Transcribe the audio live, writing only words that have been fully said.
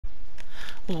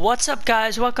What's up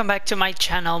guys, welcome back to my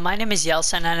channel. My name is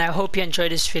Yelson and I hope you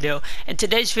enjoyed this video. In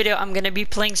today's video I'm gonna be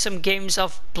playing some games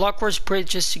of Blockwars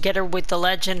Bridges together with the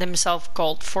legend himself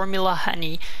called Formula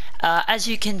Honey. As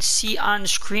you can see on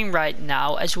screen right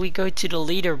now, as we go to the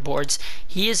leaderboards,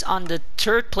 he is on the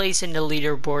 3rd place in the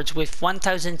leaderboards with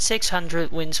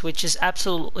 1,600 wins, which is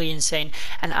absolutely insane.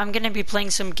 And I'm gonna be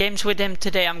playing some games with him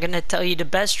today. I'm gonna tell you the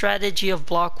best strategy of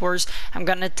Blockwars. I'm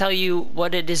gonna tell you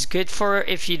what it is good for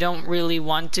if you don't really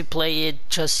want to play it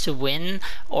just to win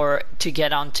or to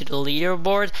get onto the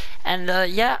leaderboard. And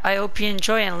yeah, I hope you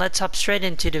enjoy, and let's hop straight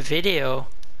into the video.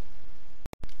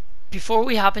 Before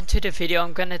we hop into the video,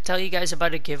 I'm gonna tell you guys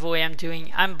about a giveaway I'm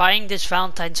doing. I'm buying this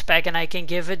Valentine's pack and I can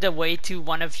give it away to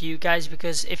one of you guys,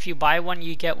 because if you buy one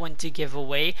you get one to give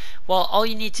away. Well, all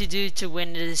you need to do to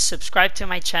win is subscribe to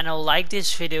my channel, like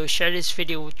this video, share this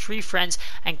video with 3 friends,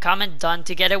 and comment done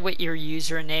together with your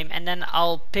username, and then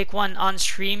I'll pick one on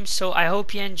stream. So I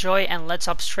hope you enjoy, and let's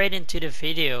hop straight into the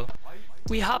video.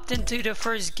 We hopped into the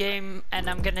first game and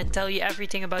I'm gonna tell you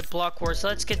everything about Blockwars.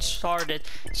 Let's get started.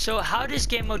 So how this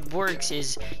game mode works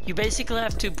is you basically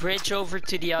have to bridge over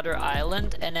to the other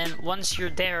island, and then once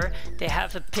you're there they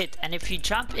have a pit, and if you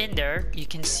jump in there, you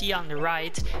can see on the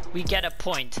right, we get a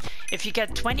point. If you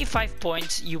get 25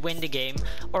 points you win the game,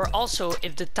 or also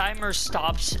if the timer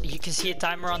stops, you can see a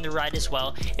timer on the right as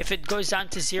well. If it goes down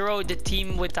to 0, the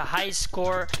team with the highest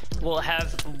score will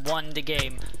have won the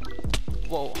game.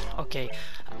 Whoa, okay.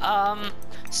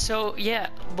 So yeah,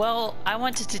 well, I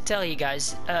wanted to tell you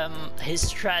guys his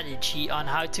strategy on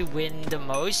how to win the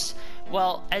most.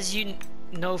 Well, as you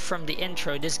know from the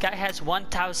intro, this guy has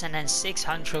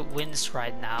 1,600 wins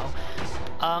right now.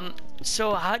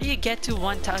 So how do you get to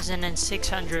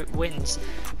 1,600 wins?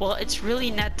 Well, it's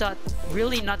really not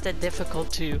that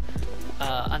difficult to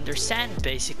understand,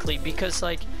 basically, because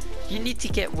like, you need to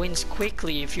get wins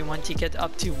quickly if you want to get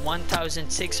up to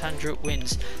 1,600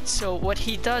 wins. So what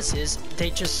he does is they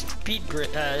just speed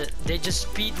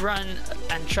run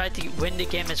and try to win the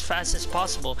game as fast as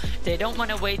possible. They don't want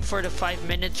to wait for the 5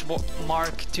 minutes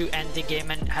mark to end the game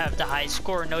and have the high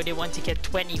score. No, they want to get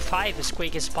 25 as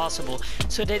quick as possible.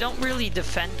 So they don't really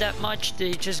defend that much.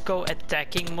 They just go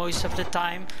attacking most of the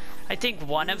time. I think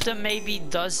one of them maybe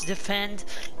does defend,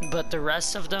 but the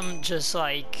rest of them just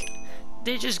like,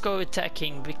 they just go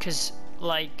attacking, because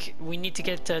like, we need to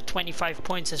get 25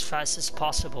 points as fast as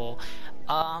possible.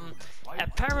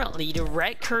 Apparently the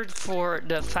record for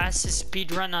the fastest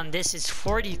speedrun on this is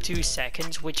 42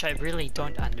 seconds, which I really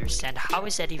don't understand. How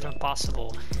is that even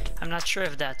possible? I'm not sure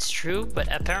if that's true, but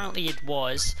apparently it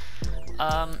was.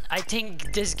 I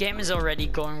think this game is already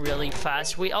going really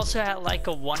fast. We also had like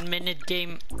a 1 minute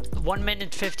game, 1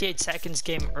 minute 58 seconds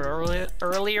game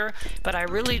earlier, but I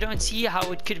really don't see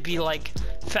how it could be like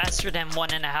faster than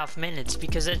 1.5 minutes,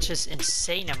 because that's just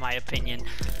insane in my opinion.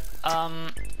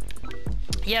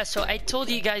 Yeah, so I told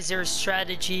you guys there's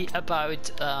strategy about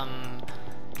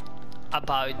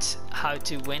how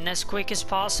to win as quick as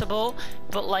possible,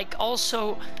 but like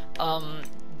also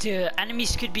the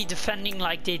enemies could be defending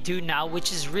like they do now,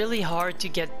 which is really hard to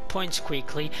get points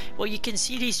quickly. Well, you can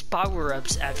see these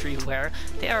power-ups everywhere.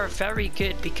 They are very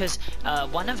good because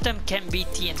one of them can be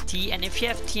TNT, and if you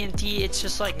have TNT, it's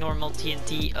just like normal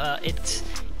TNT.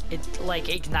 It like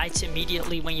ignites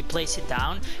immediately when you place it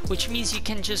down, which means you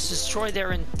can just destroy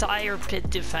their entire pit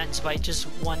defense by just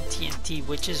 1 TNT,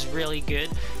 which is really good.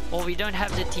 Well, we don't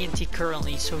have the TNT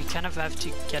currently, so we kind of have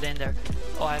to get in there.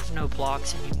 Oh, I have no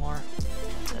blocks anymore.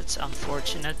 That's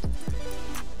unfortunate.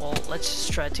 Well, let's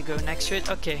just try to go next to it.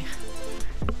 Okay.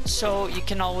 So you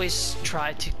can always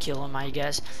try to kill him, I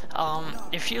guess.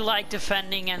 If you like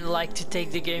defending and like to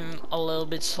take the game a little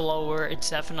bit slower, it's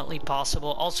definitely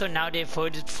possible. Also, now they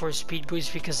voted for speed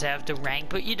boost because they have the rank,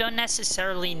 but you don't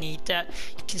necessarily need that.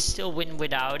 You can still win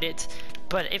without it.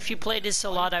 But if you play this a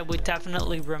lot, I would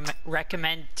definitely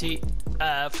recommend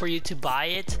for you to buy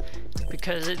it,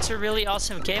 because it's a really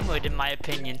awesome game mode in my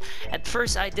opinion. At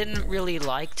first I didn't really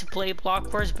like to play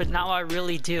Blockwars, but now I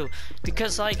really do,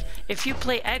 because like, if you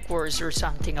play Egg Wars or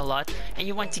something a lot and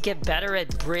you want to get better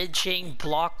at bridging,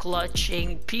 block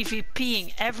clutching,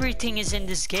 PvPing, everything is in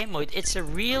this game mode. It's a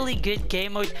really good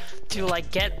game mode to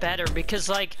like get better, because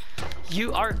like,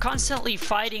 you are constantly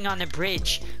fighting on a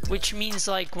bridge, which means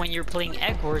like when you're playing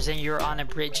Egg Wars and you're on a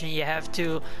bridge and you have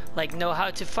to like know how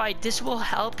to fight, this will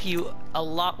help you a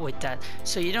lot with that.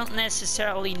 So you don't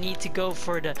necessarily need to go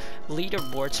for the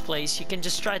leaderboards place. You can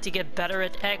just try to get better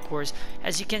at Egg Wars.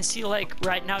 As you can see, like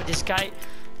right now, this guy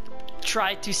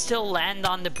try to still land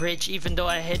on the bridge even though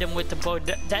I hit him with the bow.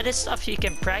 That is stuff you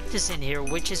can practice in here,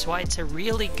 which is why it's a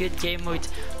really good game mode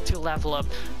to level up.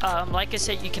 Like I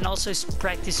said, you can also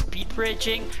practice speed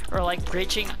bridging or like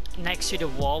bridging next to the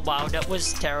wall. Wow, that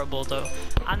was terrible though.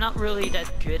 I'm not really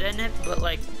that good in it, but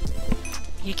like,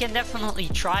 you can definitely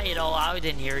try it all out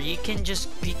in here. You can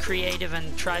just be creative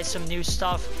and try some new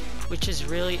stuff, which is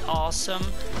really awesome.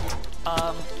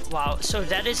 Wow, so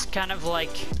that is kind of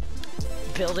like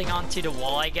building onto the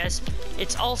wall, I guess.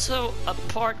 It's also a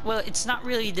part, well, it's not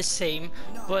really the same,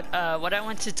 but what I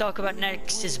want to talk about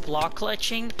next is block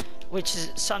clutching, which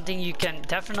is something you can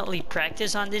definitely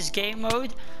practice on this game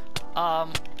mode.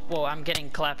 Whoa, I'm getting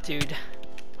clapped, dude.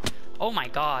 Oh my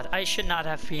god, I should not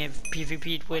have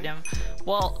PvP'd with him.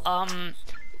 Well,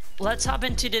 let's hop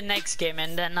into the next game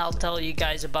and then I'll tell you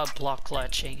guys about block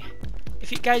clutching.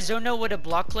 If you guys don't know what a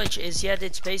block clutch is yet,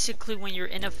 it's basically when you're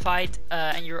in a fight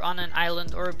and you're on an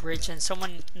island or a bridge and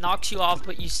someone knocks you off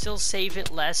but you still save it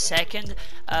last second.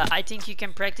 I think you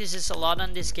can practice this a lot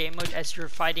on this game mode as you're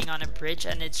fighting on a bridge,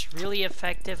 and it's really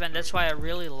effective, and that's why I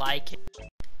really like it.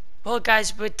 Well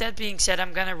guys, with that being said,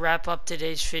 I'm gonna wrap up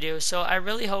today's video. So I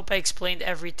really hope I explained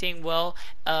everything well.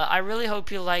 I really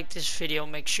hope you liked this video.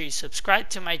 Make sure you subscribe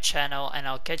to my channel and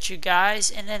I'll catch you guys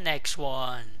in the next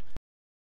one.